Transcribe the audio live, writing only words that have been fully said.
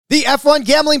The F1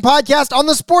 Gambling Podcast on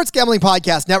the Sports Gambling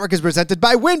Podcast Network is presented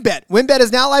by WynnBET. WynnBET is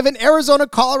now live in Arizona,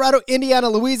 Colorado, Indiana,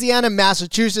 Louisiana,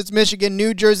 Massachusetts, Michigan,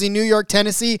 New Jersey, New York,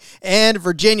 Tennessee, and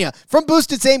Virginia. From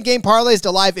boosted same-game parlays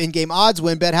to live in-game odds,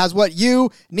 WynnBET has what you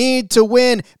need to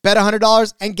win. Bet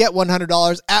 $100 and get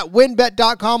 $100 at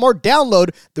wynnbet.com or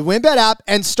download the WynnBET app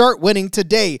and start winning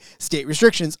today. State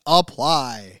restrictions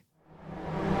apply.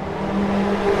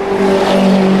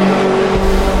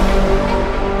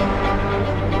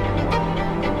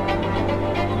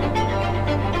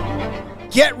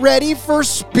 Get ready for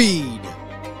speed.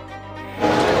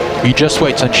 You just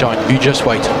wait, sunshine. You just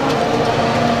wait.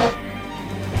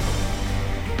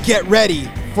 Get ready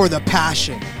for the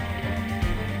passion.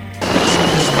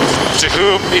 To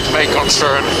whom it may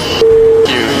concern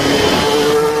you.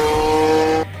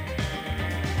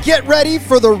 Get ready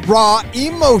for the raw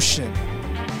emotion.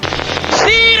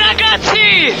 Sì,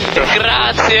 ragazzi!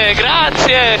 Grazie,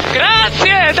 grazie,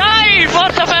 grazie! Dai,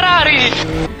 forza Ferrari!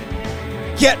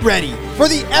 Get ready for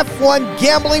the F1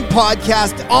 Gambling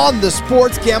Podcast on the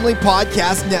Sports Gambling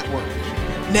Podcast Network.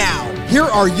 Now, here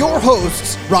are your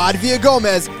hosts, Rod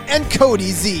Villagomez and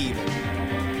Cody Zeeb.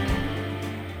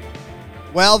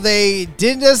 Well, they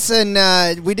did this,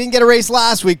 and we didn't get a race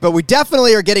last week, but we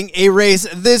definitely are getting a race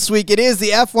this week. It is the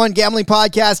F1 Gambling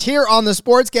Podcast here on the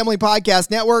Sports Gambling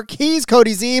Podcast Network. He's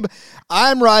Cody Zeeb.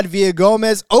 I'm Rod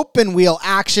Villagomez. Open wheel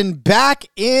action back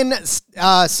in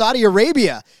Saudi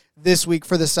Arabia this week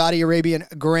for the Saudi Arabian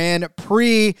Grand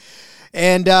Prix.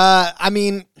 And,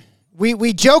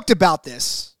 we joked about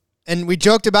this, and we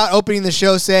joked about opening the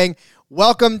show saying,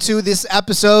 welcome to this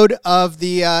episode of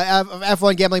the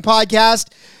F1 Gambling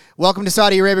Podcast. Welcome to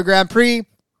Saudi Arabia Grand Prix.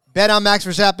 Bet on Max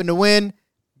Verstappen to win.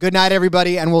 Good night,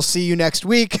 everybody, and we'll see you next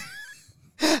week.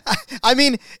 I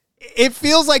mean, it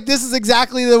feels like this is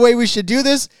exactly the way we should do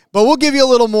this, but we'll give you a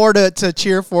little more to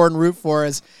cheer for and root for.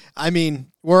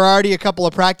 We're already a couple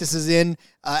of practices in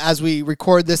as we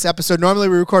record this episode. Normally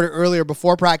we record it earlier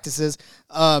before practices,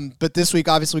 but this week,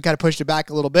 obviously, we kind of pushed it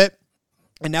back a little bit.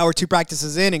 And now we're 2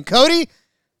 practices in. And Cody,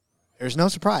 there's no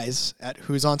surprise at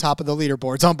who's on top of the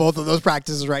leaderboards on both of those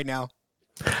practices right now.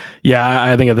 Yeah,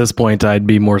 I think at this point, I'd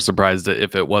be more surprised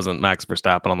if it wasn't Max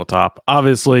Verstappen on the top.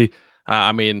 Obviously,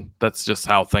 that's just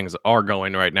how things are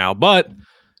going right now. But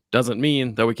doesn't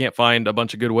mean that we can't find a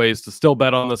bunch of good ways to still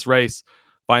bet on this race.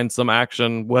 Find some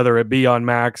action, whether it be on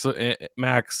Max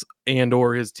and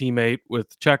or his teammate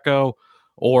with Checo,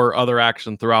 or other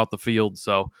action throughout the field.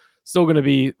 So still going to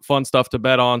be fun stuff to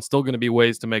bet on. Still going to be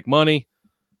ways to make money.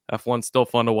 F1's still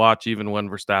fun to watch, even when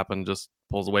Verstappen just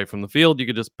pulls away from the field. You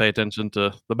could just pay attention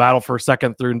to the battle for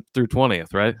second through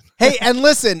 20th, right? Hey, and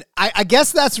listen, I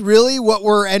guess that's really what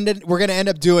we're going to end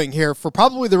up doing here for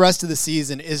probably the rest of the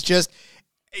season is just,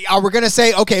 we're going to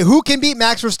say, okay, who can beat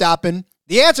Max Verstappen?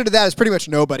 The answer to that is pretty much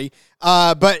nobody.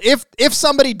 But if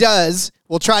somebody does,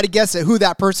 we'll try to guess at who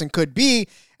that person could be.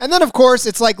 And then, of course,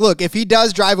 it's like, look, if he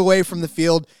does drive away from the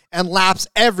field and laps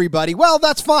everybody, well,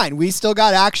 that's fine. We still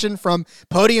got action from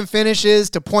podium finishes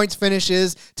to points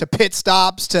finishes to pit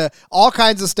stops to all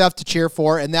kinds of stuff to cheer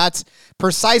for. And that's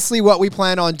precisely what we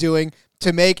plan on doing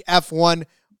to make F1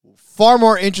 far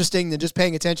more interesting than just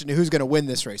paying attention to who's going to win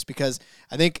this race. Because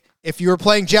I think if you were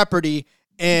playing Jeopardy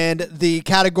and the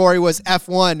category was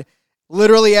F1,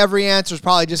 literally every answer is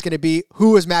probably just going to be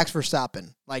who is Max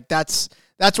Verstappen. Like that's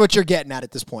what you're getting at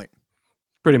this point.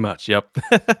 Pretty much, yep.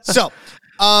 So,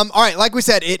 all right, like we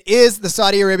said, it is the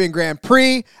Saudi Arabian Grand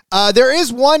Prix. There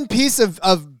is one piece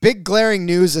of big glaring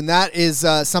news, and that is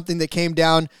something that came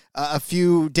down a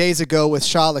few days ago with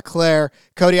Charles Leclerc.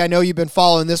 Cody, I know you've been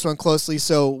following this one closely,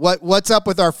 so what's up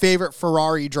with our favorite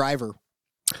Ferrari driver?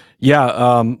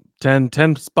 Yeah,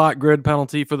 10 spot grid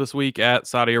penalty for this week at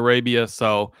Saudi Arabia,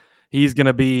 so he's going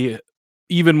to be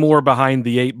even more behind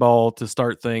the 8 ball to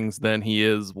start things than he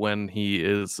is when he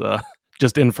is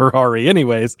just in Ferrari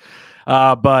anyways.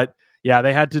 But yeah,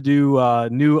 they had to do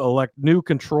new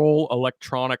control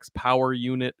electronics power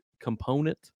unit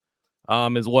component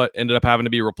is what ended up having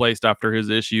to be replaced after his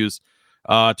issues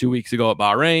 2 weeks ago at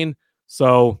Bahrain.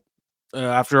 So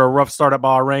after a rough start at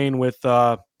Bahrain with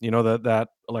that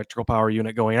electrical power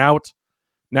unit going out,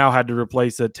 now had to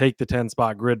replace it, take the 10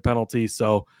 spot grid penalty.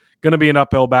 So going to be an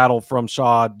uphill battle from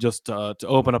Shaw just to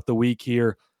open up the week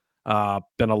here.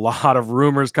 Been a lot of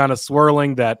rumors kind of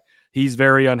swirling that he's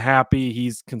very unhappy.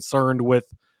 He's concerned with,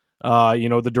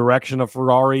 the direction of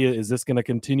Ferrari. Is this going to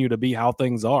continue to be how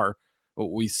things are?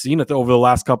 We've seen it over the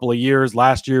last couple of years.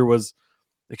 Last year was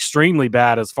extremely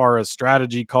bad as far as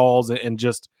strategy calls and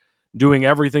just doing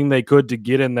everything they could to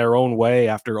get in their own way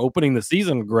after opening the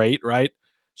season great, right?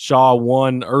 Shaw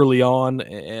won early on,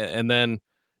 and then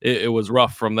it was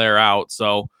rough from there out.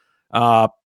 So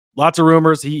Lots of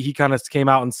rumors. He kind of came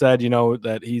out and said,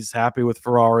 that he's happy with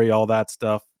Ferrari, all that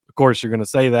stuff. Of course, you're going to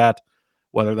say that.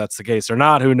 Whether that's the case or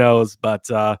not, who knows? But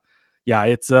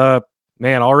it's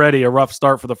already a rough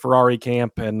start for the Ferrari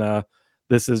camp, and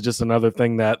this is just another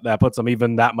thing that puts them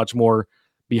even that much more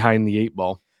behind the 8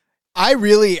 ball.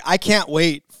 I can't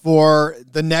wait for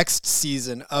the next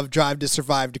season of Drive to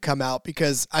Survive to come out,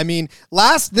 because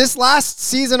this last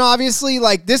season, obviously,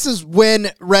 like, this is when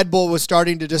Red Bull was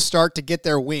starting to start to get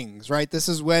their wings, right? This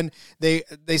is when they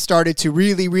started to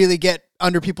really, really get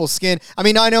under people's skin.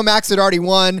 I know Max had already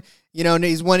won, and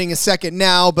he's winning a second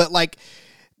now, but like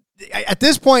at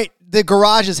this point, the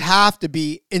garages have to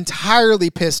be entirely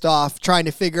pissed off trying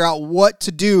to figure out what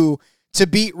to do to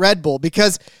beat Red Bull,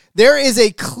 because there is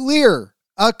a clear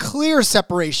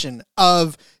separation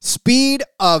of speed,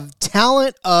 of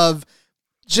talent, of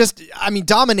just,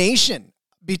 domination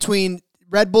between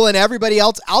Red Bull and everybody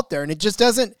else out there. And it just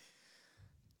doesn't,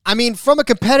 from a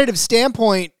competitive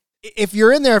standpoint, if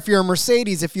you're in there, if you're a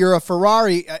Mercedes, if you're a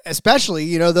Ferrari,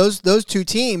 especially, those two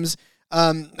teams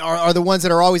are the ones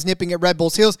that are always nipping at Red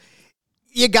Bull's heels.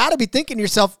 You got to be thinking to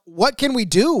yourself, what can we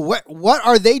do? What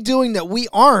are they doing that we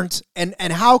aren't? And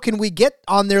how can we get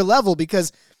on their level?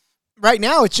 Because right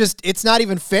now it's not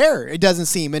even fair. It doesn't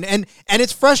seem. And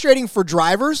it's frustrating for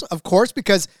drivers, of course,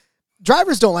 because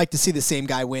drivers don't like to see the same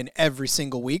guy win every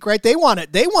single week, right? They want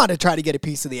to try to get a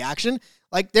piece of the action.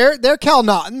 Like they're Cal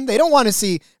Naughton. They don't want to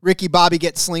see Ricky Bobby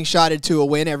get slingshotted to a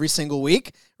win every single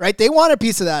week, right? They want a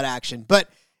piece of that action. But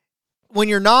when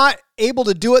you're not able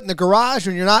to do it in the garage,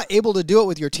 when you're not able to do it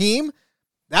with your team,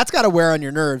 that's got to wear on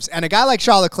your nerves. And a guy like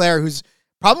Charles Leclerc, who's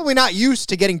probably not used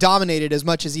to getting dominated as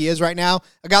much as he is right now,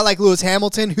 a guy like Lewis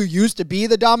Hamilton, who used to be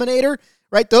the dominator,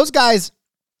 right? Those guys,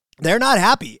 they're not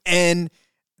happy, and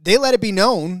they let it be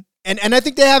known. And I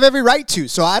think they have every right to.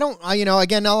 So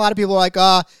again, a lot of people are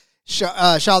like,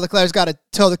 Charles Leclerc's got to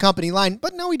toe the company line.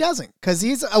 But no, he doesn't, because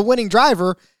he's a winning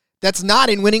driver that's not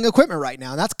in winning equipment right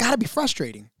now. And that's got to be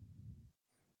frustrating.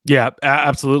 Yeah,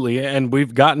 absolutely. And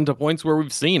we've gotten to points where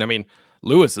we've seen,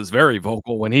 Lewis is very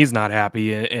vocal when he's not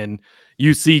happy. And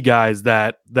you see guys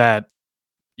that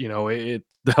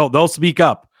they'll speak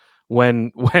up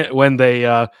when they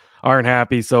aren't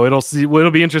happy. So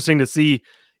it'll be interesting to see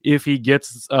if he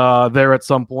gets there at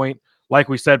some point. Like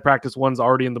we said, practice 1's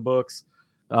already in the books.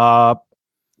 Of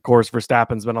course,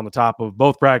 Verstappen's been on the top of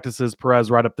both practices,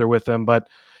 Perez right up there with him. But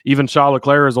even Charles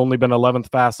Leclerc has only been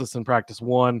 11th fastest in practice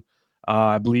 1.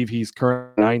 I believe he's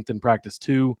currently 9th in practice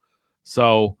 2.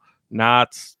 So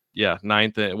not,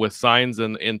 9th with Sainz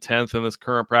in 10th in this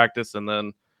current practice. And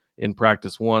then in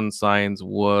practice 1, Sainz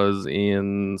was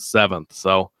in 7th.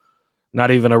 So not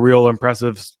even a real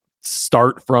impressive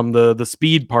start from the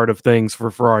speed part of things for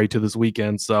Ferrari to this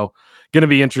weekend. So going to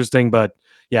be interesting. But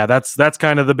yeah, that's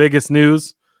kind of the biggest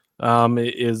news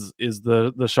is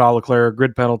the Charles Leclerc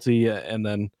grid penalty, and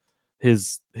then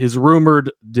his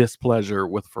rumored displeasure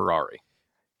with Ferrari.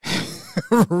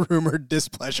 Rumored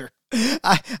displeasure.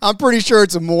 I'm pretty sure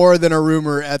it's more than a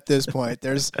rumor at this point.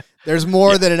 There's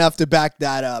more than enough to back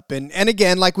that up. And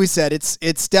again, like we said,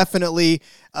 it's definitely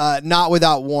not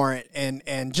without warrant,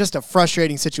 and just a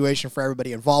frustrating situation for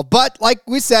everybody involved. But like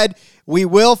we said, we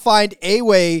will find a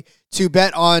way to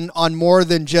bet on more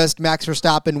than just Max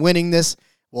Verstappen winning this.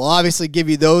 We'll obviously give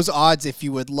you those odds if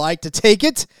you would like to take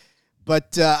it.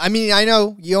 But, I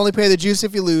know you only pay the juice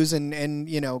if you lose,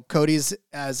 and Cody's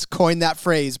has coined that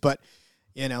phrase, but,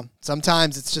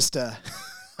 sometimes it's just,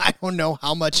 I don't know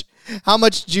how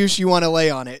much juice you want to lay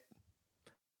on it.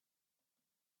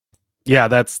 Yeah,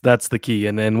 that's the key.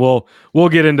 And then we'll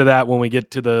get into that when we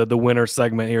get to the winner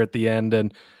segment here at the end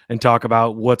and talk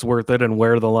about what's worth it and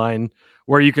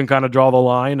where you can kind of draw the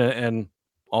line and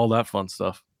all that fun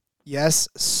stuff. Yes,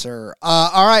 sir.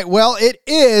 All right. Well, it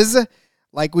is,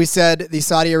 like we said, the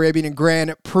Saudi Arabian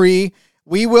Grand Prix.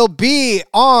 We will be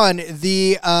on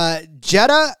the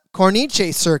Jeddah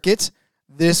Corniche circuit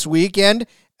this weekend.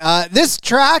 This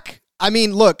track,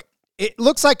 look, it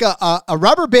looks like a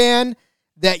rubber band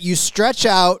that you stretch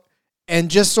out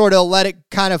and just sort of let it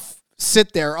kind of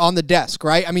sit there on the desk,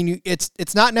 right?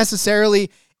 It's not necessarily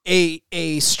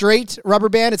a straight rubber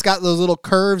band. It's got those little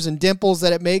curves and dimples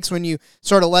that it makes when you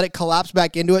sort of let it collapse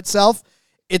back into itself.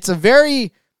 It's a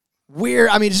very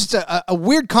weird, just a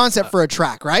weird concept for a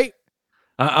track, right?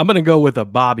 I'm going to go with a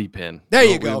bobby pin. There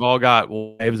you go. We've all got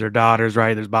wives or daughters,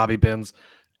 right? There's bobby pins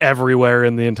everywhere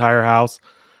in the entire house.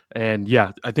 And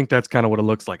yeah, I think that's kind of what it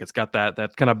looks like. It's got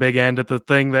that kind of big end at the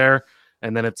thing there,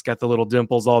 and then it's got the little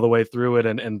dimples all the way through it,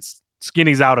 and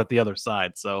skinny's out at the other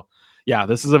side. So yeah,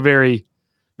 this is a very,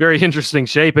 very interesting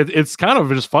shape. It's kind of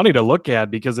just funny to look at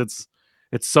because it's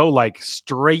so like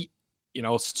straight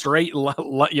straight,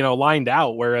 lined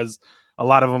out, whereas a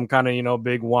lot of them kind of,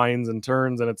 big winds and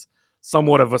turns, and it's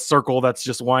somewhat of a circle that's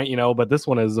just but this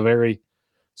one is a very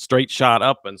straight shot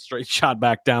up and straight shot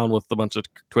back down with a bunch of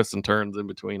twists and turns in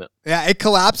between it. Yeah, it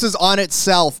collapses on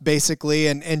itself basically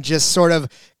and just sort of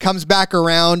comes back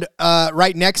around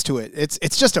right next to it.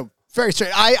 It's just a very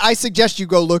straight. I suggest you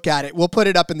go look at it. We'll put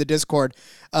it up in the Discord,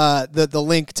 the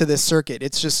link to this circuit.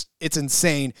 It's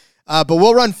insane. But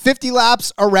we'll run 50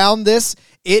 laps around this.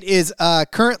 It is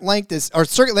circuit length is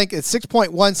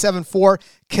 6.174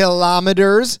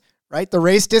 kilometers. Right, the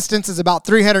race distance is about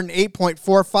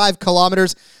 308.45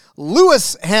 kilometers.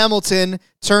 Lewis Hamilton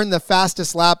turned the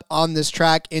fastest lap on this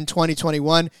track in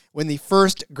 2021 when the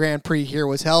first Grand Prix here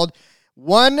was held.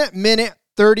 1 minute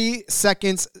 30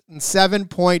 seconds and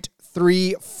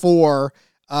 7.34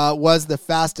 was the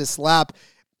fastest lap.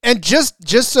 And just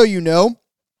so you know,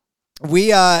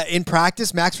 we in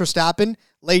practice, Max Verstappen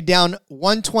laid down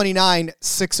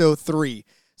 129.603.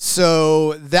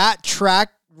 So that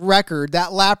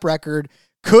lap record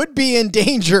could be in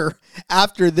danger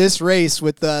after this race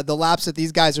with the laps that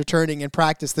these guys are turning in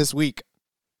practice this week.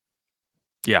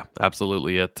 Yeah,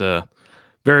 absolutely.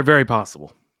 Very, very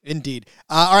possible. Indeed.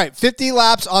 All right, 50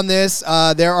 laps on this.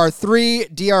 There are 3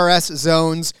 DRS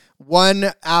zones,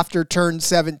 one after turn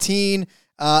 17,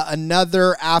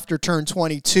 another after turn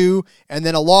 22, and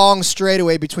then a long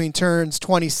straightaway between turns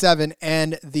 27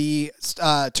 and the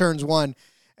turns 1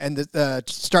 and the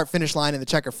start-finish line and the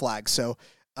checker flag. So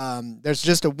there's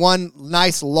just one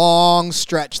nice long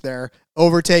stretch there.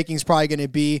 Overtaking is probably going to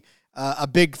be a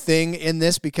big thing in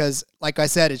this because, like I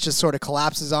said, it just sort of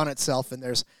collapses on itself, and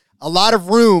there's a lot of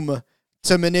room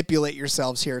to manipulate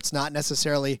yourselves here. It's not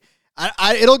necessarily...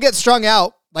 it'll get strung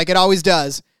out like it always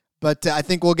does, but I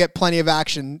think we'll get plenty of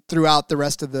action throughout the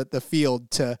rest of the field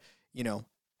to,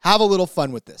 have a little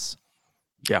fun with this.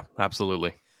 Yeah,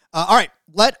 absolutely. All right,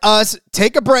 let us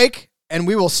take a break, and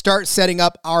we will start setting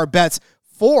up our bets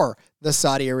for the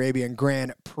Saudi Arabian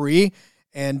Grand Prix,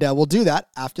 and we'll do that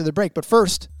after the break. But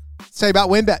first, let's tell you about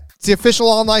WynnBET. It's the official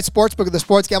online sportsbook of the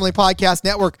Sports Gambling Podcast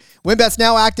Network. WynnBET's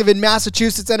now active in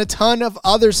Massachusetts and a ton of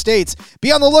other states.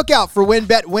 Be on the lookout for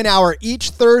WynnBET Win Hour each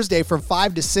Thursday from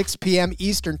 5 to 6 p.m.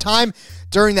 Eastern Time.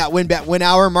 During that WynnBET Win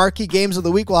Hour, marquee games of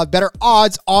the week will have better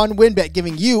odds on WynnBET,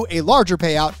 giving you a larger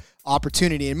payout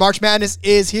opportunity. And March Madness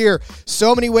is here.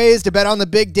 So many ways to bet on the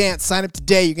big dance. Sign up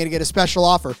today. You're going to get a special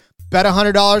offer. Bet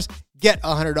 $100, get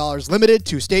 $100. Limited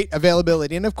to state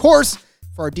availability. And of course,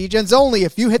 for our DGens only,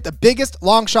 if you hit the biggest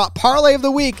long shot parlay of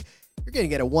the week, you're going to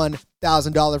get a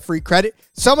 $1,000 free credit.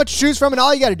 So much to choose from, and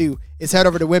all you got to do is head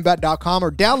over to wynnbet.com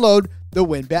or download the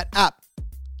WynnBET app.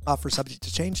 Offer subject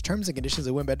to change. Terms and conditions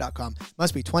at wynnbet.com.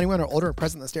 Must be 21 or older and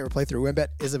present in the state where playthrough. WynnBET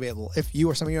is available. If you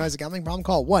or someone who has a gambling problem,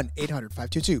 call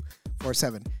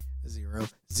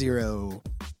 1-800-522-4700.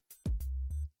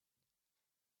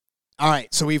 All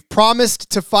right, so we've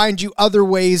promised to find you other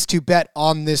ways to bet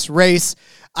on this race.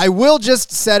 I will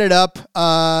just set it up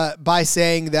by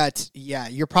saying that, yeah,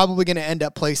 you're probably going to end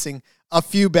up placing a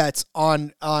few bets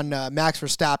on Max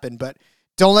Verstappen, but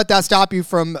don't let that stop you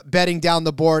from betting down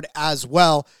the board as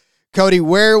well. Cody,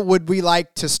 where would we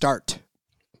like to start?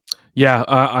 Yeah,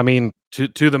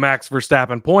 to the Max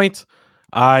Verstappen point,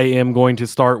 I am going to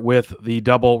start with the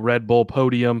double Red Bull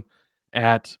podium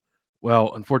at,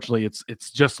 well, unfortunately,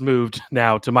 it's just moved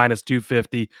now to minus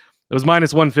 250. It was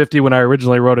minus 150 when I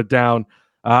originally wrote it down.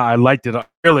 I liked it. I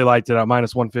really liked it at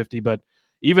minus 150, but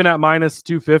even at minus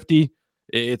 250,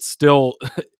 it's still,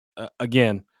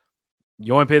 again,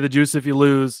 you only pay the juice if you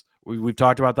lose. We've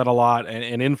talked about that a lot.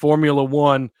 And in Formula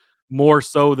One, more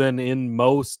so than in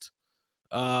most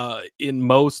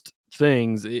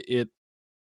things, you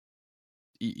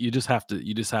just have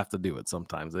to do it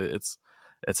sometimes. It's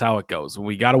how it goes.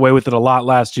 We got away with it a lot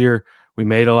last year. We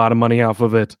made a lot of money off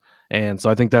of it. And so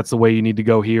I think that's the way you need to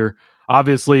go here.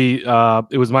 Obviously,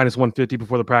 it was minus 150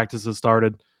 before the practices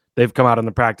started. They've come out in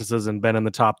the practices and been in the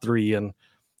top 3 and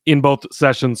in both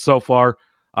sessions so far.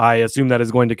 I assume that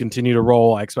is going to continue to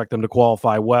roll. I expect them to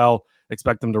qualify well,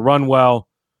 expect them to run well.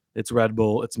 It's Red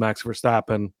Bull. It's Max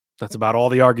Verstappen. That's about all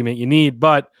the argument you need.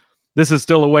 But this is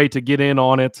still a way to get in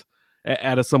on it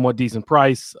at a somewhat decent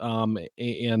price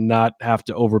and not have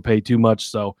to overpay too much.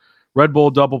 So Red Bull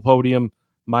double podium,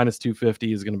 minus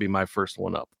 250 is going to be my first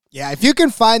one up. Yeah, if you can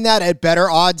find that at better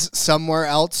odds somewhere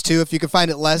else too, if you can find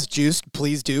it less juiced,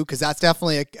 please do, because that's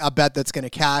definitely a bet that's going to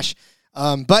cash.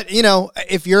 But,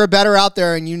 if you're a bettor out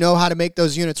there and you know how to make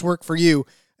those units work for you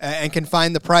and can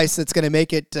find the price that's going to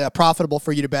make it profitable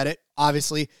for you to bet it,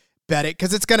 obviously bet it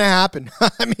because it's going to happen.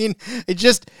 I mean,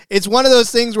 it's one of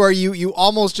those things where you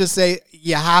almost just say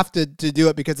you have to do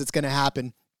it because it's going to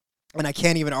happen. and I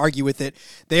can't even argue with it.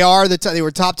 They are they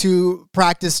were top 2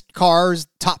 practice cars,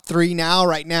 top 3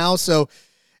 right now. So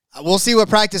we'll see what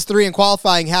practice 3 and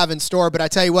qualifying have in store. But I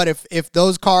tell you what, if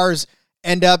those cars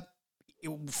end up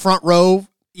front row,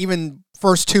 even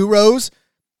first 2 rows,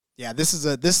 yeah, this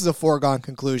is a foregone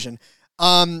conclusion.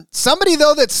 Somebody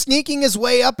though that's sneaking his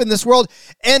way up in this world,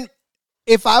 and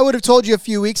if I would have told you a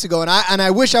few weeks ago, and I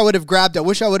wish I would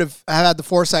have had the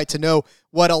foresight to know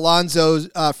what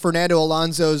Fernando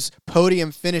Alonso's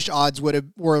podium finish odds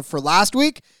were for last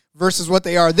week versus what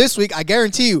they are this week, I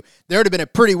guarantee you there would have been a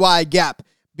pretty wide gap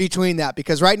between that,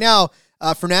 because right now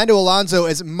Fernando Alonso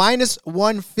is minus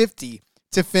 150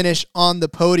 to finish on the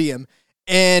podium,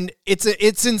 and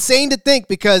it's insane to think,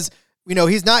 because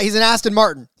he's an Aston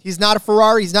Martin, he's not a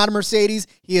Ferrari, he's not a Mercedes,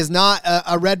 he is not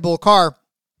a Red Bull car.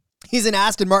 He's in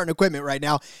Aston Martin equipment right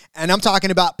now, and I'm talking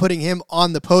about putting him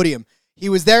on the podium. He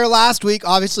was there last week,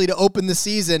 obviously, to open the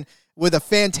season with a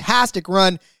fantastic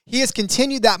run. He has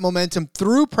continued that momentum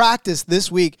through practice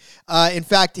this week. In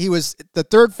fact, he was the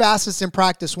 3rd fastest in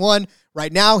practice 1.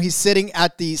 Right now, he's sitting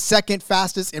at the 2nd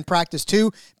fastest in practice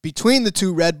 2 between the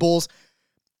 2 Red Bulls.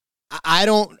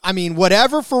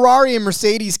 Whatever Ferrari and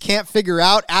Mercedes can't figure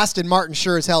out, Aston Martin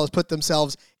sure as hell has put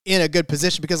themselves in a good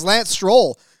position, because Lance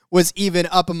Stroll was even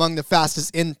up among the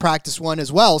fastest in practice 1 as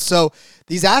well. So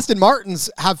these Aston Martins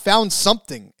have found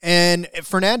something, and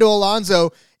Fernando Alonso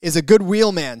is a good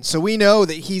wheelman. So we know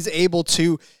that he's able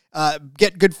to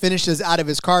get good finishes out of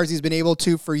his cars. He's been able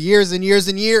to for years and years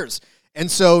and years.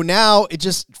 And so now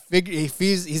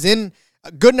he's in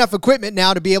good enough equipment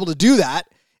now to be able to do that.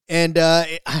 And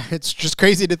it's just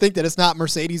crazy to think that it's not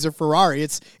Mercedes or Ferrari.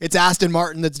 It's Aston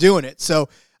Martin that's doing it. So,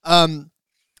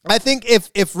 I think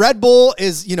if Red Bull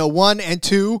is, 1 and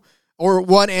 2 or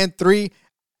 1 and 3,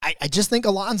 I just think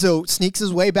Alonso sneaks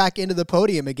his way back into the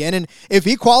podium again. And if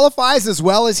he qualifies as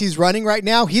well as he's running right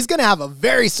now, he's going to have a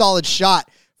very solid shot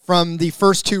from the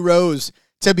first 2 rows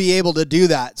to be able to do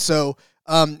that. So,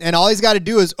 and all he's got to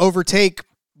do is overtake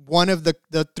one of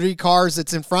the 3 cars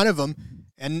that's in front of him,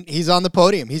 and he's on the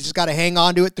podium. He's just got to hang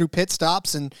on to it through pit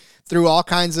stops and through all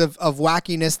kinds of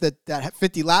wackiness that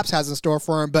 50 laps has in store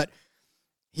for him. But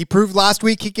he proved last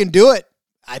week he can do it.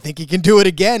 I think he can do it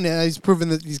again. He's proven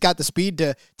that he's got the speed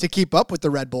to keep up with the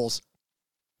Red Bulls.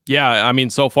 Yeah,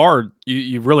 so far,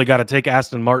 you really got to take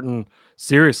Aston Martin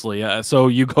seriously. So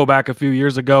you go back a few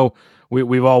years ago,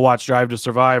 we've all watched Drive to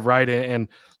Survive, right? And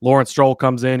Lawrence Stroll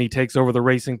comes in, he takes over the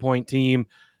Racing Point team,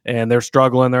 and they're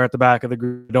struggling. They're at the back of the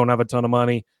group, don't have a ton of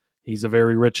money. He's a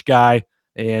very rich guy,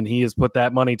 and he has put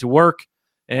that money to work.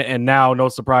 And now, no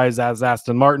surprise, as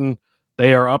Aston Martin,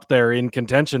 they are up there in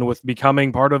contention with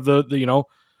becoming part of the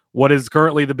what is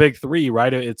currently the big 3,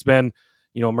 right? It's been,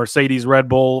 Mercedes, Red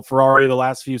Bull, Ferrari the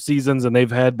last few seasons, and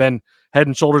they've been head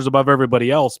and shoulders above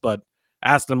everybody else. But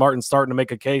Aston Martin's starting to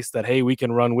make a case that, hey, we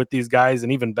can run with these guys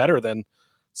and even better than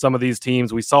some of these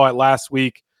teams. We saw it last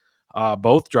week,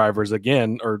 both drivers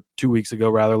again, or 2 weeks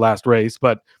ago, rather, last race.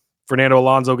 But Fernando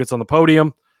Alonso gets on the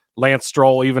podium. Lance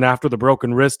Stroll, even after the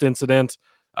broken wrist incident,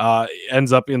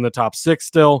 ends up in the top 6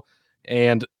 still.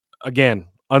 And again,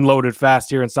 unloaded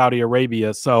fast here in Saudi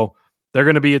Arabia. So they're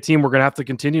going to be a team we're going to have to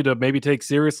continue to maybe take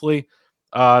seriously.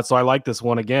 So I like this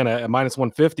one again at minus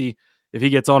 150. If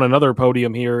he gets on another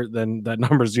podium here, then that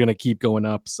number is going to keep going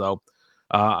up. So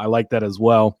I like that as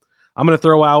well. I'm going to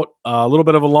throw out a little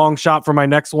bit of a long shot for my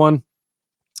next one.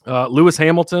 Lewis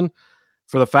Hamilton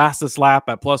for the fastest lap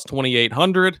at plus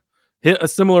 2,800. Hit a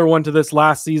similar one to this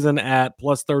last season at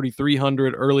plus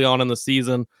 3,300 early on in the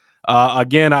season.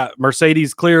 Again,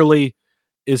 Mercedes clearly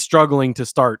is struggling to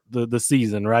start the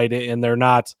season, right? And they're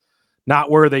not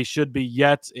where they should be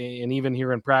yet. And even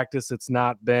here in practice, it's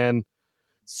not been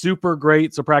super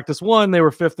great. So practice 1, they were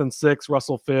 5th and 6th,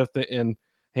 Russell 5th and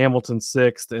Hamilton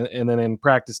 6th. And then in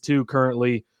practice 2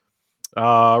 currently,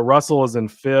 Russell is in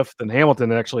 5th and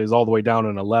Hamilton actually is all the way down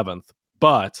in 11th.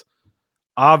 But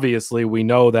obviously we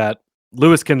know that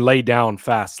Lewis can lay down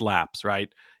fast laps,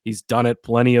 right? He's done it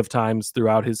plenty of times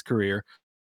throughout his career.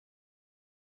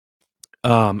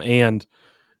 We've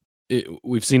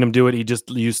seen him do it.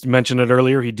 You mentioned it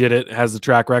earlier. He did it, has the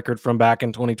track record from back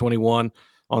in 2021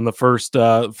 on the first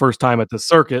time at the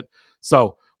circuit.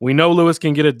 So we know Lewis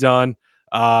can get it done.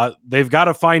 They've got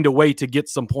to find a way to get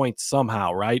some points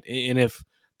somehow, right? And if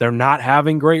they're not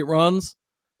having great runs,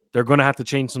 they're going to have to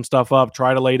change some stuff up,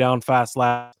 try to lay down fast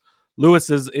laps.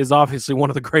 Lewis is obviously one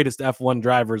of the greatest F1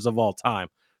 drivers of all time.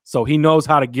 So he knows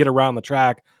how to get around the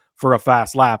track for a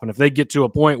fast lap. And if they get to a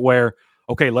point where,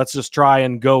 okay, let's just try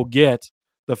and go get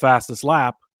the fastest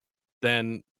lap,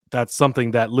 then that's something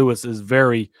that Lewis is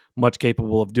very much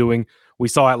capable of doing. We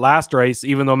saw at last race,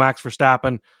 even though Max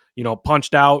Verstappen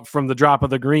punched out from the drop of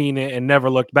the green and never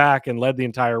looked back and led the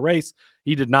entire race.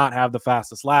 He did not have the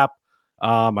fastest lap.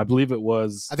 I believe it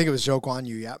was. I think it was Zhou Guan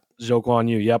Yu. Yep. Zhou Guan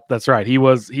Yu. Yep, that's right. He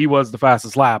was the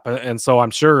fastest lap, and so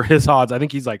I'm sure his odds. I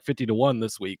think he's like 50-1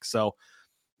 this week. So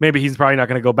maybe he's probably not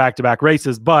going to go back-to-back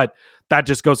races, but that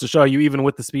just goes to show you, even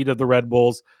with the speed of the Red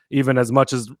Bulls, even as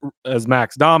much as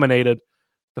Max dominated,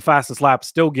 the fastest lap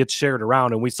still gets shared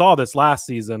around. And we saw this last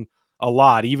season a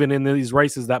lot, even in these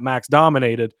races that Max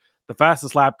dominated. The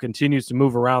fastest lap continues to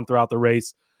move around throughout the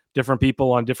race. Different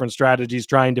people on different strategies,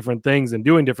 trying different things and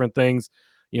doing different things.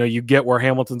 You get where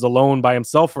Hamilton's alone by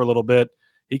himself for a little bit.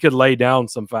 He could lay down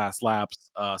some fast laps.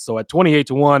 So at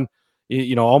 28-1,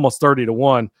 almost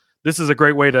 30-1, this is a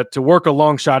great way to work a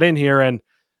long shot in here. And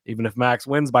even if Max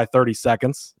wins by 30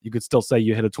 seconds, you could still say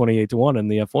you hit a 28-1 in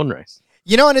the F1 race.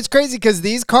 And it's crazy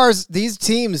because these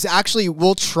teams actually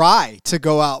will try to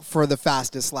go out for the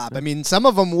fastest lap. I mean, some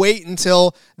of them wait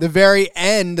until the very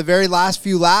end, the very last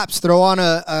few laps, throw on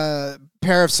a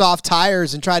pair of soft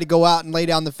tires and try to go out and lay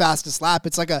down the fastest lap.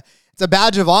 It's like it's a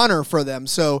badge of honor for them.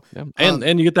 So, yeah.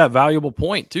 And you get that valuable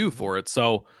point too for it.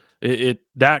 So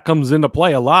that comes into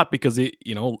play a lot because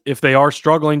if they are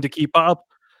struggling to keep up,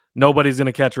 nobody's going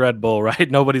to catch Red Bull, right?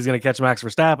 Nobody's going to catch Max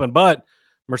Verstappen, but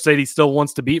Mercedes still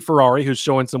wants to beat Ferrari, who's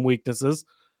showing some weaknesses.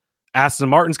 Aston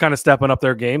Martin's kind of stepping up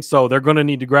their game, so they're going to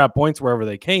need to grab points wherever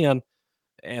they can,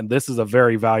 and this is a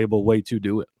very valuable way to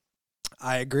do it.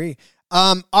 I agree.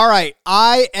 All right,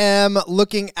 I am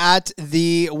looking at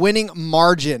the winning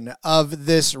margin of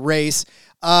this race.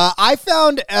 I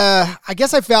found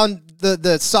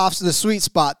the sweet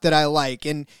spot that I like,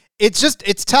 and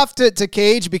it's tough to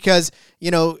gauge because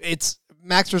it's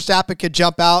Max Verstappen could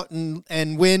jump out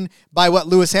and win by what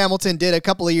Lewis Hamilton did a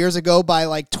couple of years ago by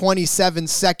like 27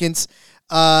 seconds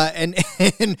and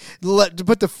to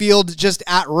put the field just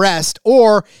at rest,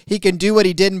 or he can do what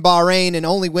he did in Bahrain and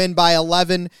only win by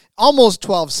 11, almost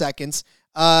 12 seconds.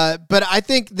 But I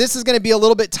think this is going to be a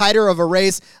little bit tighter of a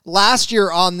race. Last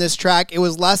year on this track, it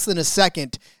was less than a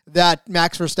second that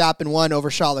Max Verstappen won over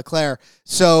Charles Leclerc.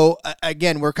 So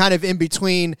again, we're kind of in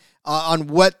between on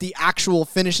what the actual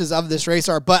finishes of this race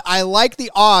are, but I like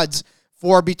the odds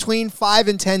for between 5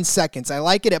 and 10 seconds. I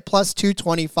like it at plus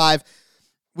 225.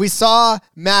 We saw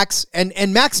Max, and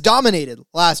Max dominated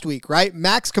last week, right?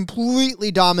 Max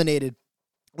completely dominated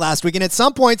last week, and at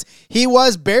some points, he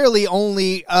was barely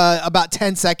only about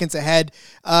 10 seconds ahead,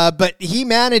 but he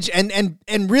managed, and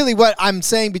really what I'm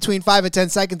saying between 5 and 10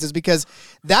 seconds is because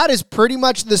that is pretty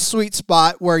much the sweet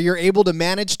spot where you're able to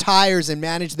manage tires and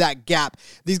manage that gap.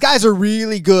 These guys are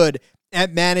really good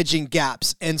at managing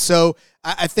gaps, and so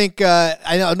I think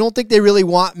I don't think they really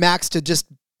want Max to just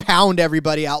pound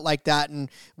everybody out like that and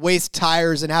waste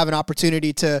tires and have an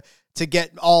opportunity to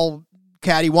get all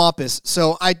cattywampus.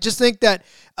 So I just think that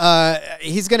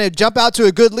he's going to jump out to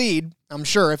a good lead. I'm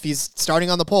sure if he's starting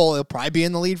on the pole, he'll probably be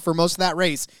in the lead for most of that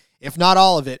race, if not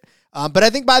all of it. But I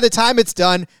think by the time it's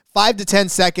done, 5 to 10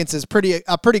 seconds is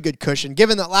a pretty good cushion.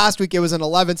 Given that last week it was an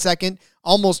 11-second,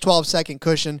 almost 12-second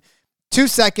cushion, 2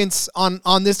 seconds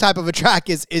on this type of a track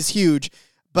is huge.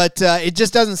 But it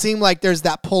just doesn't seem like there's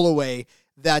that pull away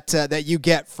that you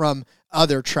get from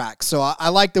other tracks. So I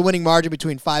like the winning margin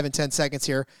between 5 and 10 seconds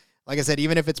here. Like I said,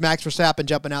 even if it's Max Verstappen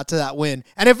jumping out to that win.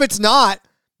 And if it's not,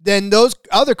 then those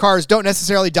other cars don't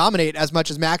necessarily dominate as much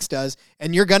as Max does.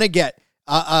 And you're going to get,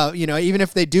 even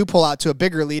if they do pull out to a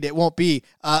bigger lead, it won't be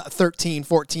a 13,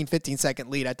 14, 15-second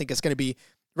lead. I think it's going to be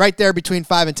right there between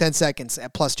 5 and 10 seconds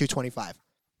at plus 225.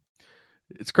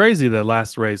 It's crazy that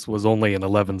last race was only an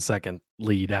 11-second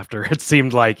lead after it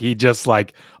seemed like he just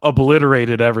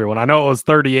obliterated everyone. I know it was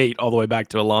 38 all the way back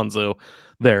to Alonso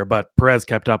there, but Perez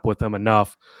kept up with him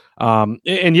enough.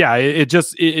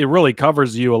 It really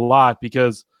covers you a lot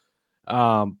because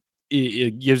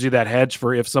it gives you that hedge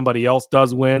for if somebody else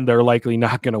does win, they're likely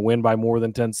not going to win by more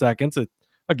than 10 seconds. It's,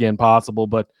 again, possible,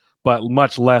 but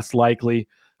much less likely.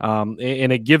 And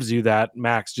it gives you that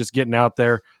Max just getting out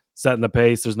there, setting the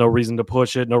pace. There's no reason to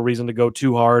push it, no reason to go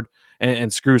too hard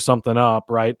and screw something up,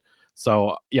 right?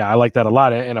 So, yeah, I like that a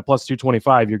lot. And a plus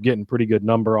 225, you're getting pretty good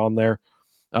number on there.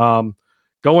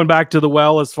 Going back to the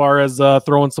well as far as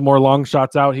throwing some more long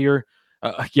shots out here,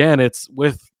 again, it's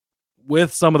with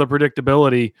some of the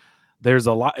predictability, there's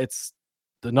a lot.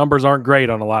 The numbers aren't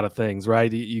great on a lot of things,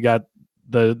 right? You got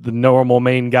the normal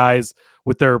main guys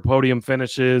with their podium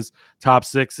finishes, top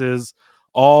sixes,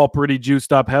 all pretty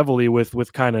juiced up heavily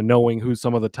with kind of knowing who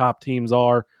some of the top teams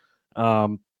are.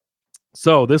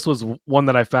 So this was one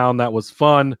that I found that was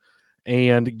fun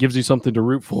and gives you something to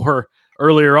root for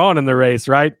earlier on in the race,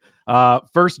 right?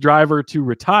 First driver to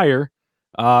retire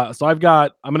So I'm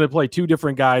going to play two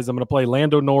different guys. I'm going to play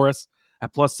Lando Norris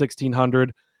at plus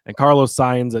 1,600 and Carlos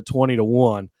Sainz at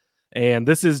 20-1. And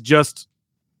this is just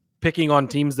picking on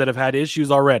teams that have had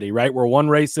issues already, right? We're one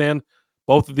race in.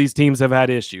 Both of these teams have had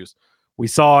issues. We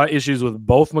saw issues with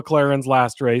both McLarens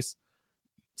last race.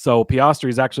 So Piastri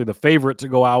is actually the favorite to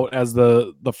go out as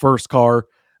the first car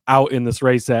out in this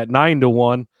race at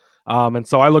 9-1. And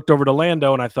so I looked over to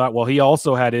Lando and I thought, well, he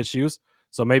also had issues.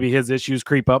 So maybe his issues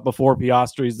creep up before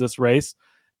Piastri's this race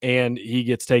and he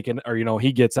gets taken, or,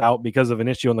 he gets out because of an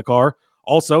issue in the car.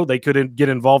 Also, they could get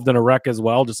involved in a wreck as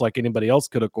well, just like anybody else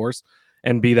could, of course,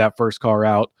 and be that first car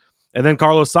out. And then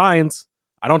Carlos Sainz,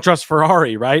 I don't trust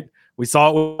Ferrari, right? We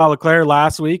saw it with Leclerc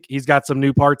last week. He's got some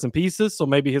new parts and pieces, so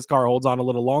maybe his car holds on a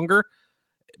little longer.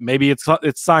 Maybe it's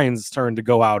Sainz's turn to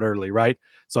go out early, right?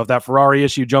 So if that Ferrari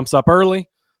issue jumps up early,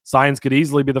 Sainz could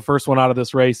easily be the first one out of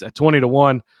this race at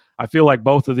 20-1. I feel like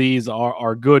both of these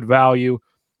are good value.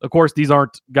 Of course, these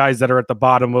aren't guys that are at the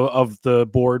bottom of the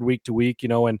board week to week,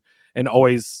 and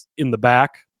always in the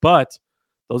back, but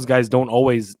those guys don't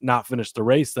always not finish the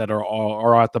race that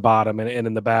are at the bottom and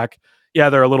in the back. Yeah,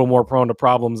 they're a little more prone to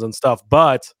problems and stuff,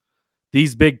 but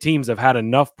these big teams have had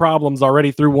enough problems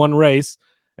already through one race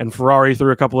and Ferrari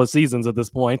through a couple of seasons at this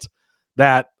point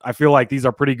that I feel like these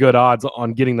are pretty good odds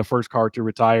on getting the first car to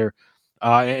retire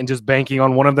and just banking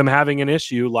on one of them having an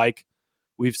issue like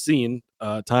we've seen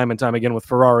time and time again with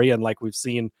Ferrari and like we've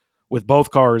seen with both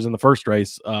cars in the first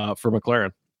race for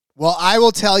McLaren. Well, I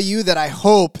will tell you that I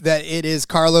hope that it is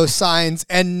Carlos Sainz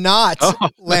and not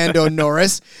Lando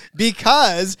Norris,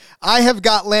 because I have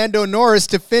got Lando Norris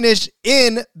to finish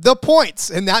in the points,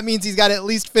 and that means he's got to at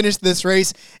least finish this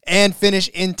race and finish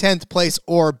in 10th place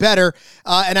or better.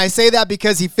 And I say that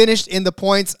because he finished in the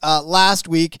points last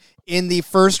week in the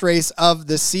first race of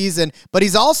the season, but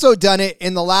he's also done it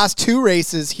in the last two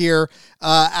races here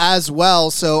as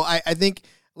well. So I think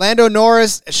Lando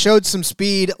Norris showed some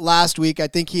speed last week. I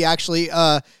think he actually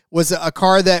was a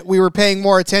car that we were paying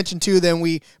more attention to than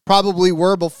we probably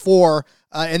were before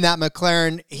in that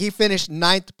McLaren. He finished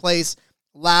 9th place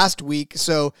last week.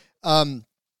 So,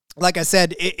 like I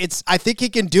said, I think he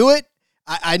can do it.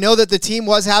 I know that the team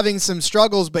was having some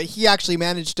struggles, but he actually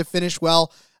managed to finish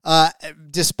well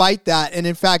despite that. And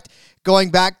in fact,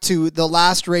 going back to the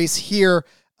last race here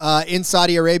in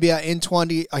Saudi Arabia in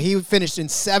he finished in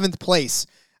 7th place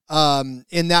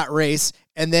in that race,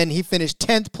 and then he finished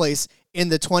 10th place in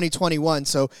the 2021.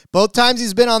 So both times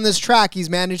he's been on this track, he's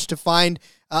managed to find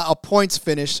a points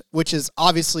finish, which is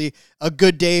obviously a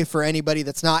good day for anybody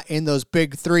that's not in those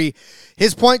big three.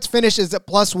 His points finish is at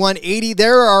plus 180.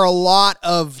 There are a lot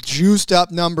of juiced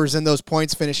up numbers in those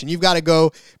points finish, and you've got to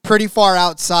go pretty far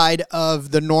outside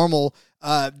of the normal,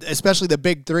 especially the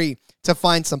big three, to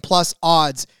find some plus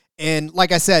odds. And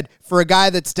like I said, for a guy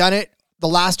that's done it the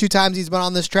last two times he's been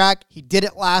on this track, he did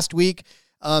it last week.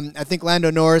 I think Lando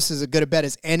Norris is as good a bet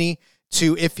as any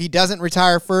to, if he doesn't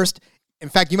retire first. In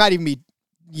fact, you might even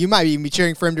be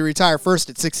cheering for him to retire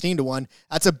first at 16-1.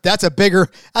 That's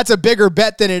a bigger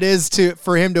bet than it is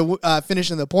for him to finish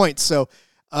in the points. So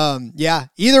yeah,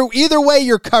 either way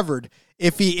you're covered.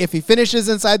 If he finishes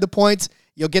inside the points,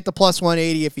 you'll get the plus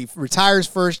 180. If he retires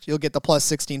first, you'll get the plus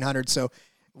 1,600. So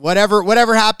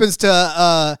whatever happens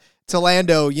to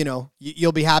Lando,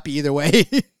 you'll be happy either way.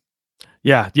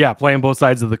 Yeah, playing both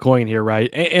sides of the coin here, right?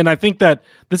 And I think that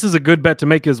this is a good bet to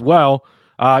make as well.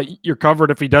 You're covered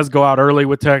if he does go out early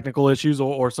with technical issues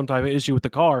or some type of issue with the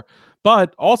car.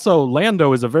 But also,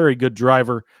 Lando is a very good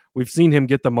driver. We've seen him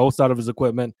get the most out of his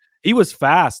equipment. He was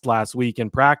fast last week in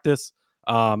practice.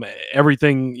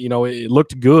 Everything, it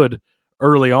looked good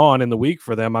early on in the week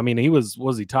for them. I mean,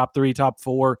 was he top 3, top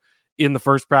 4 in the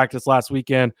first practice last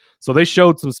weekend? So they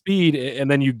showed some speed,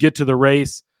 and then you get to the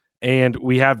race and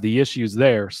we have the issues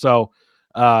there. So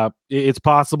it's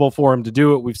possible for him to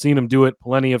do it. We've seen him do it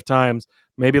plenty of times.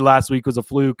 Maybe last week was a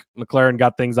fluke. McLaren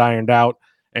got things ironed out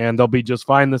and they'll be just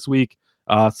fine this week.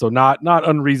 So not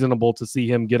unreasonable to see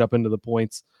him get up into the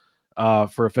points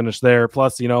for a finish there.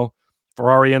 Plus,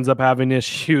 Ferrari ends up having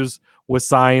issues with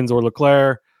Sainz or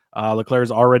Leclerc.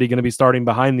 Leclerc's already going to be starting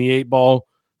behind the 8 ball.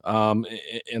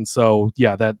 And so,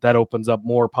 yeah, that opens up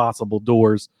more possible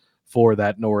doors for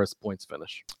that Norris points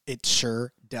finish. It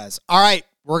sure does. All right,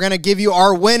 we're going to give you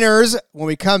our winners when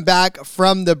we come back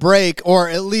from the break, or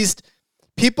at least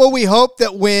people we hope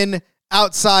that win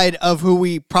outside of who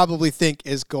we probably think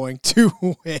is going to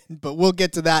win. But we'll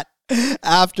get to that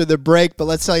after the break. But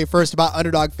let's tell you first about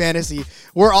Underdog Fantasy.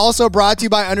 We're also brought to you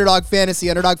by Underdog Fantasy.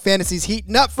 Underdog Fantasy's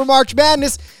heating up for March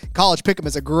Madness. College Pick'em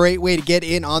is a great way to get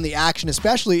in on the action,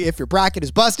 especially if your bracket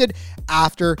is busted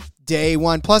after day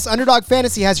one. Plus, Underdog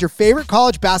Fantasy has your favorite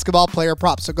college basketball player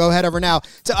props. So go ahead over now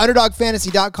to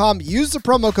UnderdogFantasy.com. Use the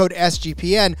promo code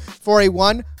SGPN for a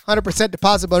 100%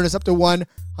 deposit bonus up to $100.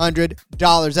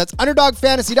 That's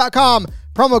UnderdogFantasy.com.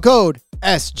 Promo code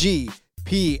SGPN.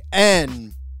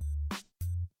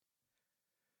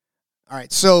 All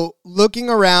right, so looking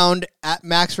around at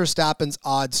Max Verstappen's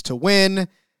odds to win,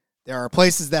 there are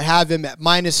places that have him at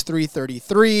minus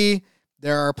 333.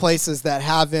 There are places that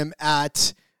have him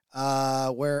at,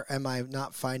 where am I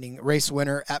not finding? Race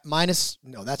winner at minus,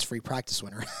 no, that's free practice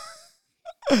winner.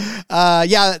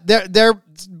 Yeah, their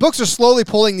books are slowly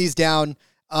pulling these down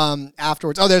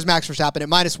afterwards. Oh, there's Max Verstappen at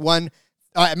minus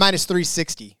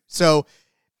 360. So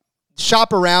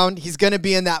shop around. He's going to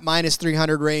be in that minus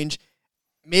 300 range.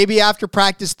 Maybe after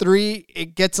practice 3,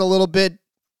 it gets a little bit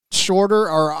shorter,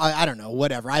 or I don't know,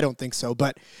 whatever. I don't think so,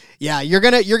 but yeah, you're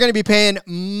gonna be paying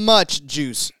much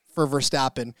juice for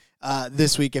Verstappen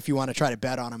this week if you want to try to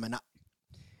bet on him. And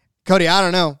Cody, I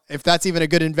don't know if that's even a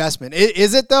good investment.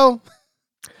 Is it though?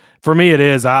 For me, it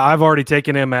is. I've already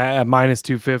taken him at minus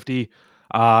 250.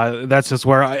 That's just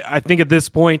where I think at this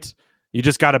point you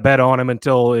just got to bet on him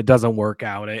until it doesn't work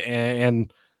out,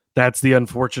 and that's the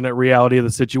unfortunate reality of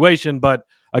the situation. But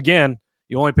again,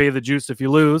 you only pay the juice if you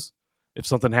lose. If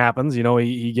something happens,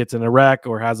 he gets in a wreck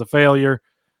or has a failure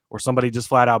or somebody just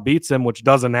flat out beats him, which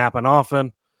doesn't happen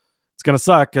often, it's going to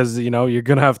suck because, you're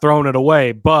going to have thrown it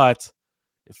away. But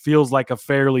it feels like a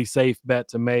fairly safe bet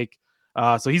to make.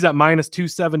 So he's at minus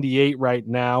 278 right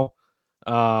now.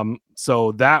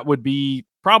 So that would be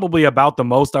probably about the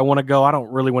most I want to go. I don't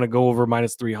really want to go over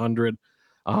minus 300.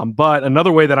 But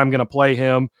another way that I'm going to play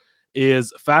him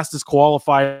is fastest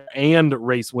qualifier and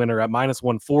race winner at minus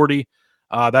 140.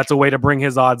 That's a way to bring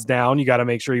his odds down. You got to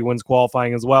make sure he wins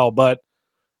qualifying as well. But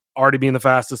already being the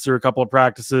fastest through a couple of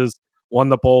practices, won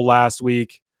the pole last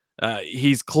week.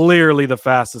 He's clearly the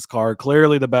fastest car,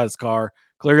 clearly the best car,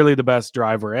 clearly the best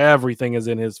driver. Everything is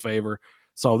in his favor.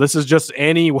 So this is just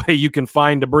any way you can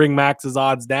find to bring Max's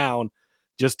odds down.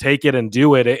 Just take it and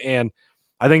do it. And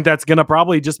I think that's going to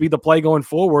probably just be the play going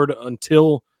forward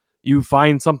until you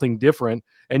find something different.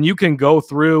 And you can go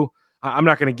through, I'm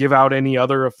not going to give out any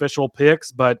other official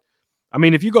picks, but I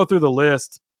mean, if you go through the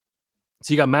list,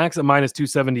 so you got Max at minus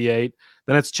 278,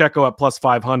 then it's Checo at plus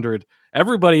 500.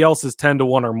 Everybody else is 10 to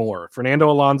 1 or more. Fernando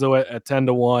Alonso at 10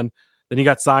 to 1. Then you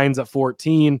got Sainz at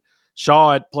 14,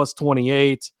 Shaw at plus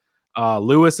 28,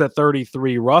 Lewis at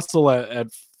 33, Russell at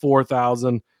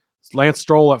 4,000, Lance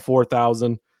Stroll at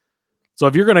 4,000. So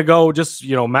if you're going to go just,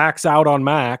 max out on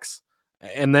Max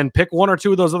and then pick one or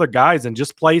two of those other guys and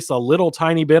just place a little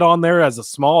tiny bit on there as a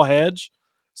small hedge.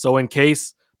 So in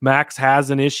case Max has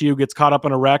an issue, gets caught up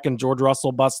in a wreck and George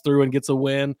Russell busts through and gets a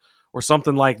win or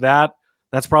something like that,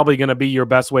 that's probably going to be your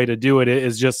best way to do it.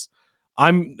 Is just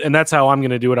and that's how I'm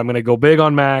going to do it. I'm going to go big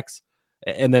on Max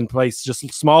and then place just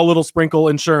small little sprinkle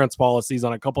insurance policies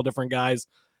on a couple different guys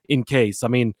in case. I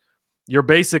mean, you're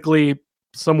basically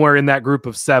somewhere in that group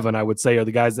of 7, I would say, are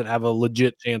the guys that have a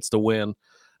legit chance to win.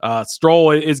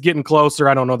 Stroll is getting closer.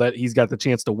 I don't know that he's got the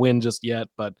chance to win just yet,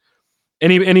 but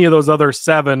any of those other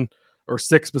 7 or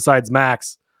 6 besides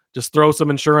Max, just throw some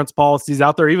insurance policies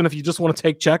out there. Even if you just want to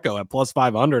take Checo at plus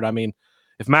 500, I mean,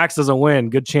 if Max doesn't win,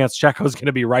 good chance Checo's going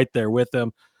to be right there with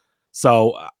him.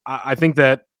 So I think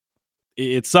that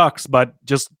it sucks, but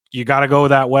just you got to go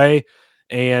that way.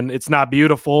 And it's not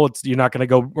beautiful. You're not going to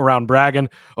go around bragging,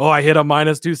 oh, I hit a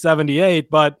minus 278,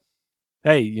 but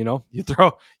hey, you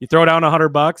throw down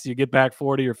 $100, you get back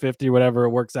 40 or 50, whatever it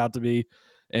works out to be,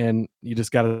 and you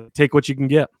just got to take what you can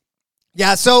get.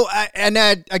 Yeah, so,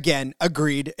 again,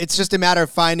 agreed. It's just a matter of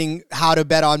finding how to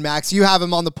bet on Max. You have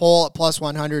him on the poll at plus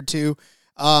 100 too.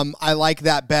 I like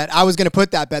that bet. I was going to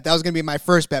put that bet. That was going to be my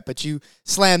first bet, but you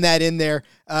slammed that in there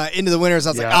into the winners.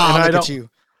 I was look at you.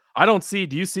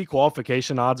 Do you see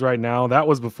qualification odds right now? That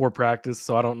was before practice,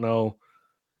 so I don't know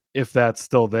if that's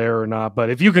still there or not. But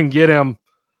if you can get him,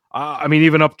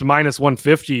 even up to minus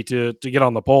 150 to get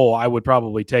on the pole, I would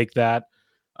probably take that.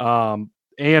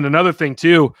 And another thing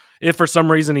too, if for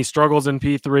some reason he struggles in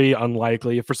P3,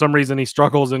 unlikely. If for some reason he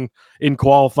struggles in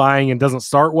qualifying and doesn't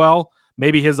start well,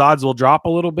 maybe his odds will drop a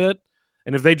little bit.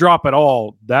 And if they drop at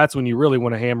all, that's when you really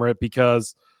want to hammer it,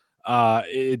 because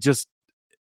it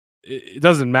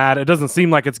doesn't matter. It doesn't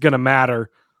seem like it's going to matter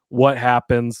what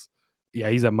happens. Yeah,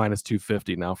 he's at minus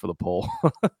 250 now for the poll.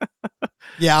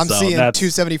 Yeah, I'm seeing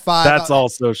 275. That's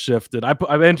also shifted.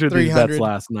 I've entered these bets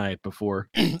last night before.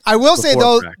 I will say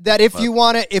though that if you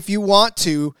want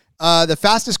to, the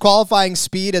fastest qualifying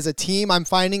speed as a team, I'm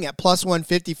finding at plus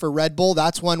 150 for Red Bull.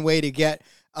 That's one way to get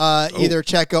either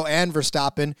Checo and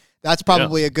Verstappen. That's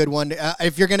probably a good one.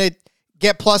 If you're gonna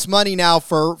get plus money now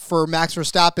for Max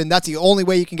Verstappen. That's the only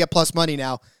way you can get plus money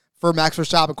now for Max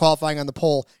Verstappen qualifying on the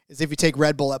pole is if you take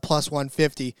Red Bull at plus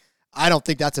 150. I don't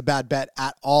think that's a bad bet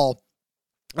at all.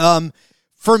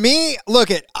 For me, look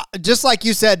at just like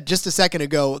you said just a second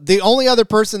ago, the only other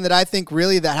person that I think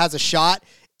really that has a shot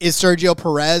is Sergio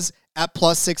Perez at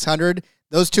plus 600.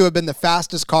 Those two have been the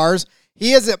fastest cars.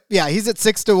 He's at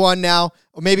 6-1 now,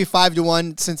 or maybe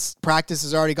 5-1 since practice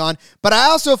is already gone. But I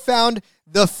also found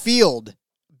the field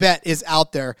bet is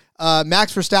out there.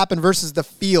 Max Verstappen versus the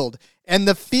field. And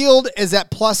the field is at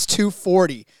plus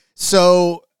 240.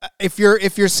 So if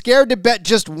you're scared to bet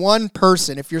just one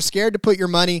person, if you're scared to put your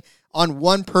money on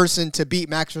one person to beat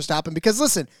Max Verstappen, because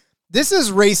listen, this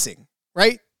is racing,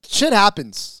 right? Shit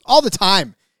happens all the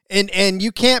time. And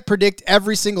you can't predict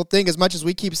every single thing as much as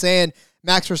we keep saying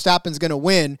Max Verstappen's going to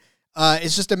win.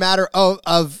 It's just a matter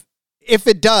of if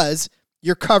it does,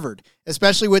 you're covered,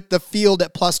 especially with the field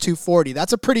at plus 240.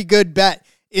 That's a pretty good bet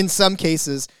in some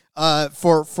cases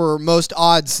for most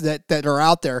odds that are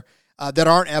out there that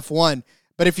aren't F1.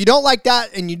 But if you don't like that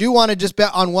and you do want to just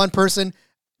bet on one person,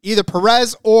 either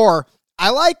Perez or I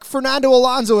like Fernando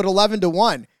Alonso at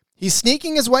 11-1. He's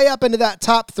sneaking his way up into that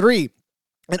top three.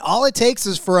 And all it takes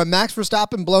is for a Max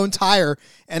Verstappen blown tire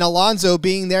and Alonso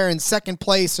being there in second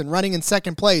place and running in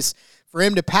second place for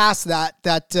him to pass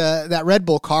that Red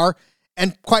Bull car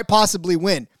and quite possibly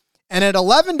win. And at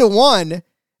 11-1,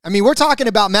 I mean, we're talking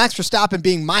about Max Verstappen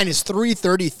being minus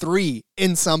 333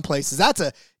 in some places. That's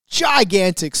a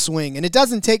gigantic swing, and it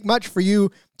doesn't take much for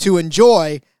you to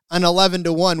enjoy an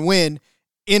 11-1 win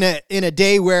in a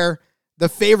day where the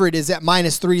favorite is at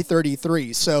minus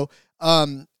 333. So,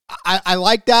 I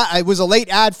like that. It was a late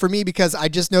ad for me because I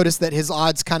just noticed that his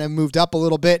odds kind of moved up a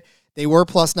little bit. They were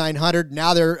plus 900.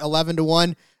 Now they're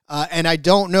 11-1. And I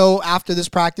don't know after this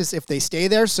practice if they stay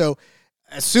there. So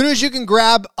as soon as you can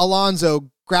grab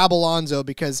Alonso,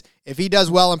 because if he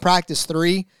does well in practice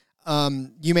 3,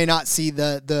 you may not see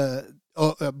the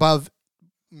above,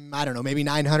 I don't know, maybe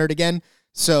 900 again.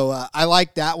 So I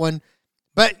like that one.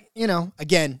 But,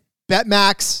 again, bet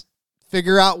Max.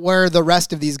 Figure out where the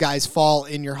rest of these guys fall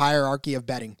in your hierarchy of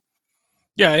betting.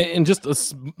 Yeah, and just a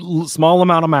small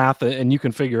amount of math, and you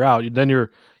can figure out. Then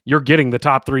you're getting the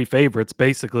top 3 favorites,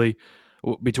 basically,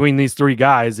 between these 3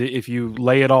 guys. If you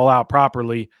lay it all out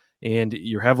properly and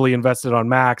you're heavily invested on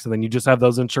Max, and then you just have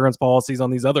those insurance policies on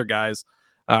these other guys,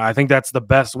 I think that's the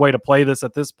best way to play this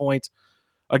at this point.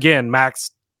 Again,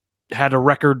 Max had a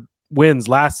record wins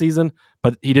last season,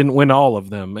 but he didn't win all of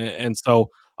them. And so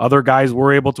other guys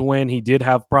were able to win. He did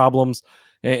have problems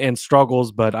and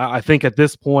struggles, but I think at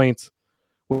this point,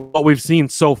 what we've seen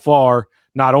so far,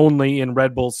 not only in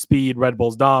Red Bull's speed, Red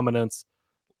Bull's dominance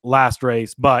last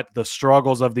race, but the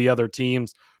struggles of the other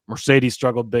teams. Mercedes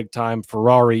struggled big time.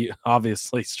 Ferrari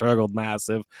obviously struggled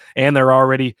massive. And they're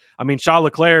already, Charles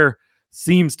Leclerc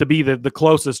seems to be the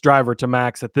closest driver to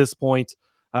Max at this point.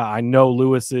 I know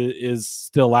Lewis is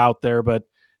still out there, but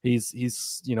he's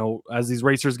as these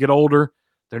racers get older,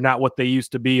 they're not what they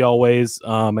used to be always.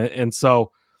 And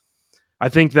so I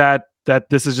think that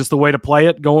this is just the way to play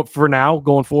it going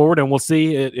forward. And we'll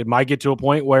see. It might get to a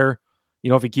point where,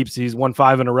 if he's won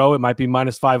 5 in a row, it might be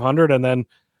minus 500. And then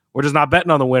we're just not betting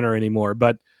on the winner anymore.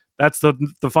 But that's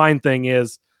the fine thing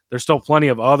is there's still plenty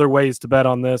of other ways to bet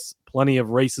on this, plenty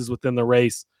of races within the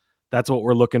race. That's what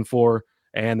we're looking for.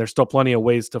 And there's still plenty of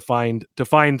ways to find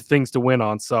things to win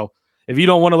on. So if you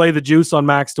don't want to lay the juice on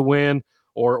Max to win,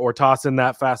 or toss in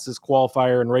that fastest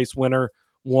qualifier and race winner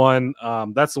one.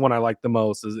 That's the one I like the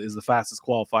most is the fastest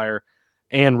qualifier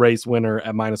and race winner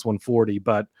at minus 140.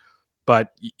 But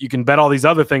you can bet all these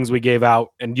other things we gave out,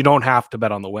 and you don't have to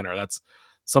bet on the winner. That's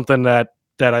something that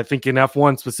I think in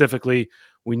F1 specifically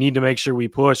we need to make sure we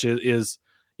push is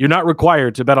you're not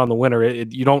required to bet on the winner.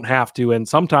 You don't have to, and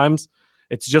sometimes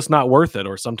it's just not worth it.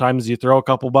 Or sometimes you throw a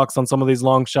couple bucks on some of these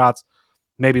long shots.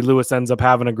 Maybe Lewis ends up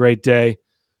having a great day.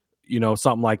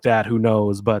 Something like that. Who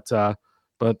knows? But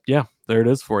yeah, there it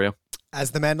is for you.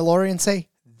 As the Mandalorians say,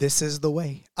 this is the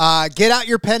way. Get out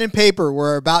your pen and paper.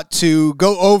 We're about to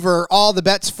go over all the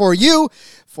bets for you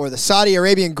for the Saudi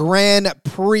Arabian Grand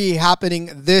Prix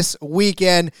happening this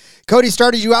weekend. Cody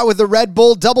started you out with the Red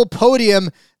Bull double podium.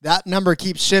 That number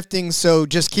keeps shifting, so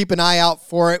just keep an eye out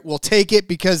for it. We'll take it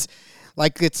because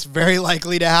it's very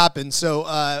likely to happen.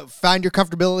 So find your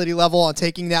comfortability level on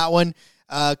taking that one.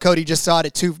 Cody just saw it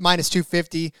at minus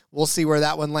 250. We'll see where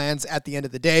that one lands at the end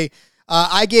of the day.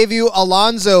 I gave you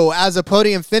Alonso as a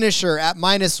podium finisher at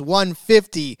minus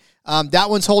 150. That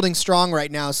one's holding strong right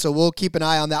now, so we'll keep an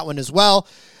eye on that one as well.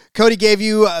 Cody gave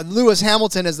you Lewis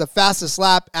Hamilton as the fastest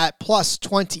lap at plus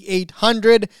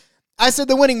 2,800. I said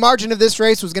the winning margin of this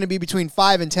race was going to be between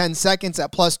 5 and 10 seconds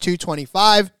at plus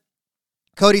 225.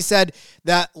 Cody said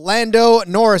that Lando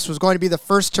Norris was going to be the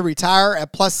first to retire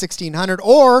at plus 1,600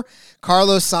 or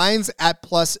Carlos Sainz at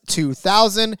plus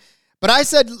 2,000. But I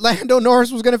said Lando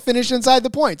Norris was going to finish inside the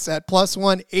points at plus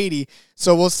 180.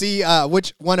 So we'll see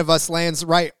which one of us lands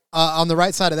right on the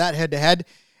right side of that head-to-head.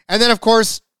 And then, of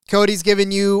course, Cody's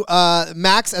given you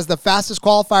Max as the fastest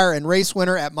qualifier and race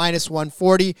winner at minus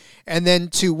 140. And then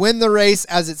to win the race,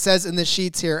 as it says in the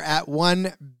sheets here, at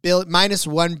minus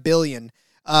 1 billion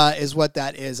is what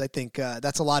that is. I think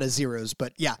that's a lot of zeros.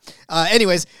 But yeah.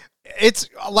 Anyways, it's,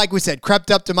 like we said,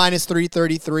 crept up to minus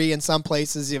 333 in some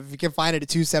places. If you can find it at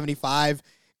 275,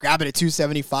 grab it at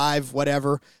 275,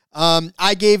 whatever.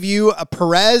 I gave you a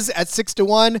Perez at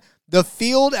 6-1, the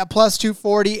field at plus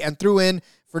 240, and threw in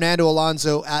Fernando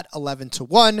Alonso at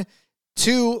 11-1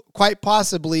 to quite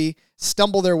possibly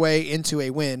stumble their way into a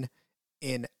win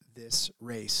in this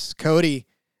race. Cody,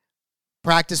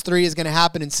 practice 3 is going to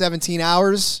happen in 17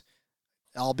 hours.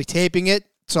 I'll be taping it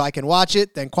so I can watch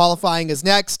it. Then qualifying is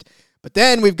next. But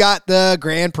then we've got the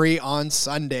Grand Prix on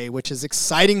Sunday, which is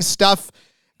exciting stuff.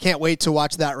 Can't wait to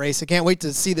watch that race. I can't wait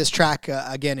to see this track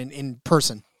again in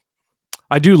person.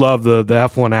 I do love the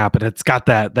F1 app, and it's got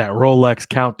that Rolex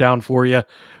countdown for you.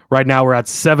 Right now we're at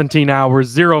 17 hours,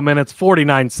 0 minutes,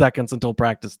 49 seconds until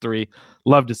practice 3.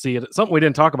 Love to see it. It's something we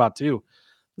didn't talk about too.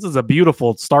 This is a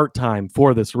beautiful start time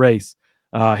for this race.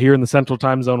 Here in the Central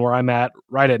Time Zone where I'm at,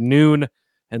 right at noon,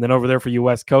 and then over there for you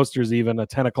West Coasters, even a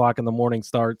 10 o'clock in the morning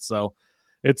start. So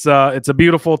it's a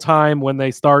beautiful time when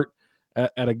they start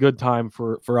at a good time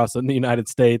for us in the United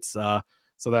States. So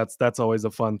that's always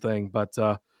a fun thing. But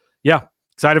yeah.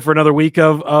 Excited for another week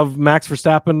of Max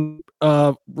Verstappen.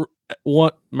 I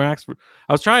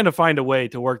was trying to find a way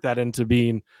to work that into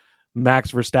being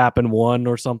Max Verstappen 1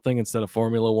 or something instead of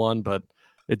Formula 1, but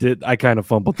it did. I kind of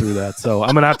fumbled through that, so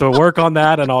I'm gonna have to work on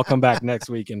that, and I'll come back next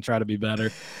week and try to be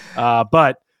better.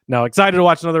 But no, excited to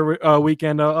watch another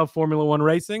weekend of Formula 1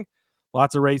 racing.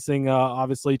 Lots of racing.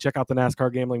 Obviously, check out the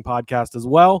NASCAR Gambling Podcast as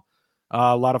well.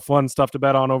 A lot of fun stuff to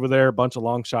bet on over there. A bunch of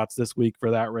long shots this week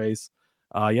for that race.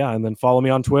 Yeah, and then follow me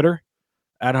on Twitter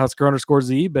at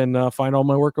Husker_Zeeb and find all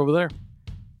my work over there.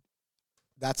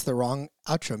 That's the wrong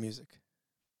outro music.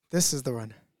 This is the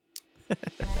one.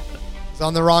 It's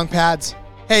on the wrong pads.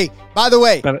 Hey, by the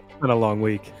way, it's been a long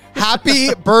week.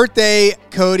 Happy birthday,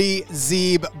 Cody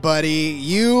Zeeb, buddy.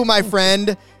 You, my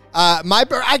friend.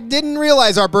 I didn't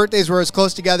realize our birthdays were as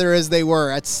close together as they were.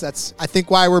 That's I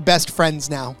think why we're best friends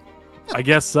now. I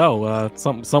guess so.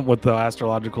 Something with the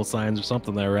astrological signs or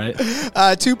something there, right?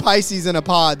 2 Pisces in a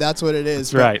pod. That's what it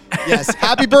is. That's right. Yes.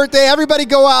 Happy birthday. Everybody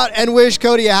go out and wish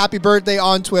Cody a happy birthday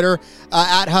on Twitter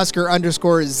at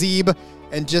Husker_Zeeb.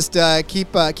 And just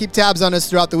keep tabs on us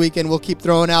throughout the weekend. We'll keep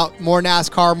throwing out more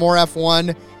NASCAR, more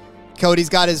F1. Cody's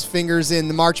got his fingers in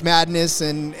the March Madness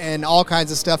and all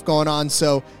kinds of stuff going on.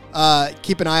 So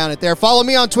keep an eye on it there. Follow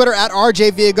me on Twitter at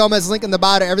RJ Villagomez. Link in the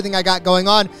bio to everything I got going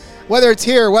on. Whether it's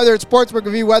here, whether it's Sportsbook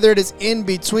Review, whether it is in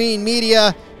between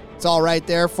media, it's all right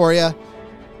there for you.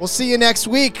 We'll see you next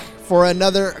week for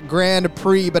another Grand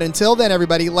Prix. But until then,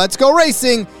 everybody, let's go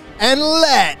racing and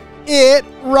let it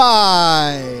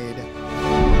ride.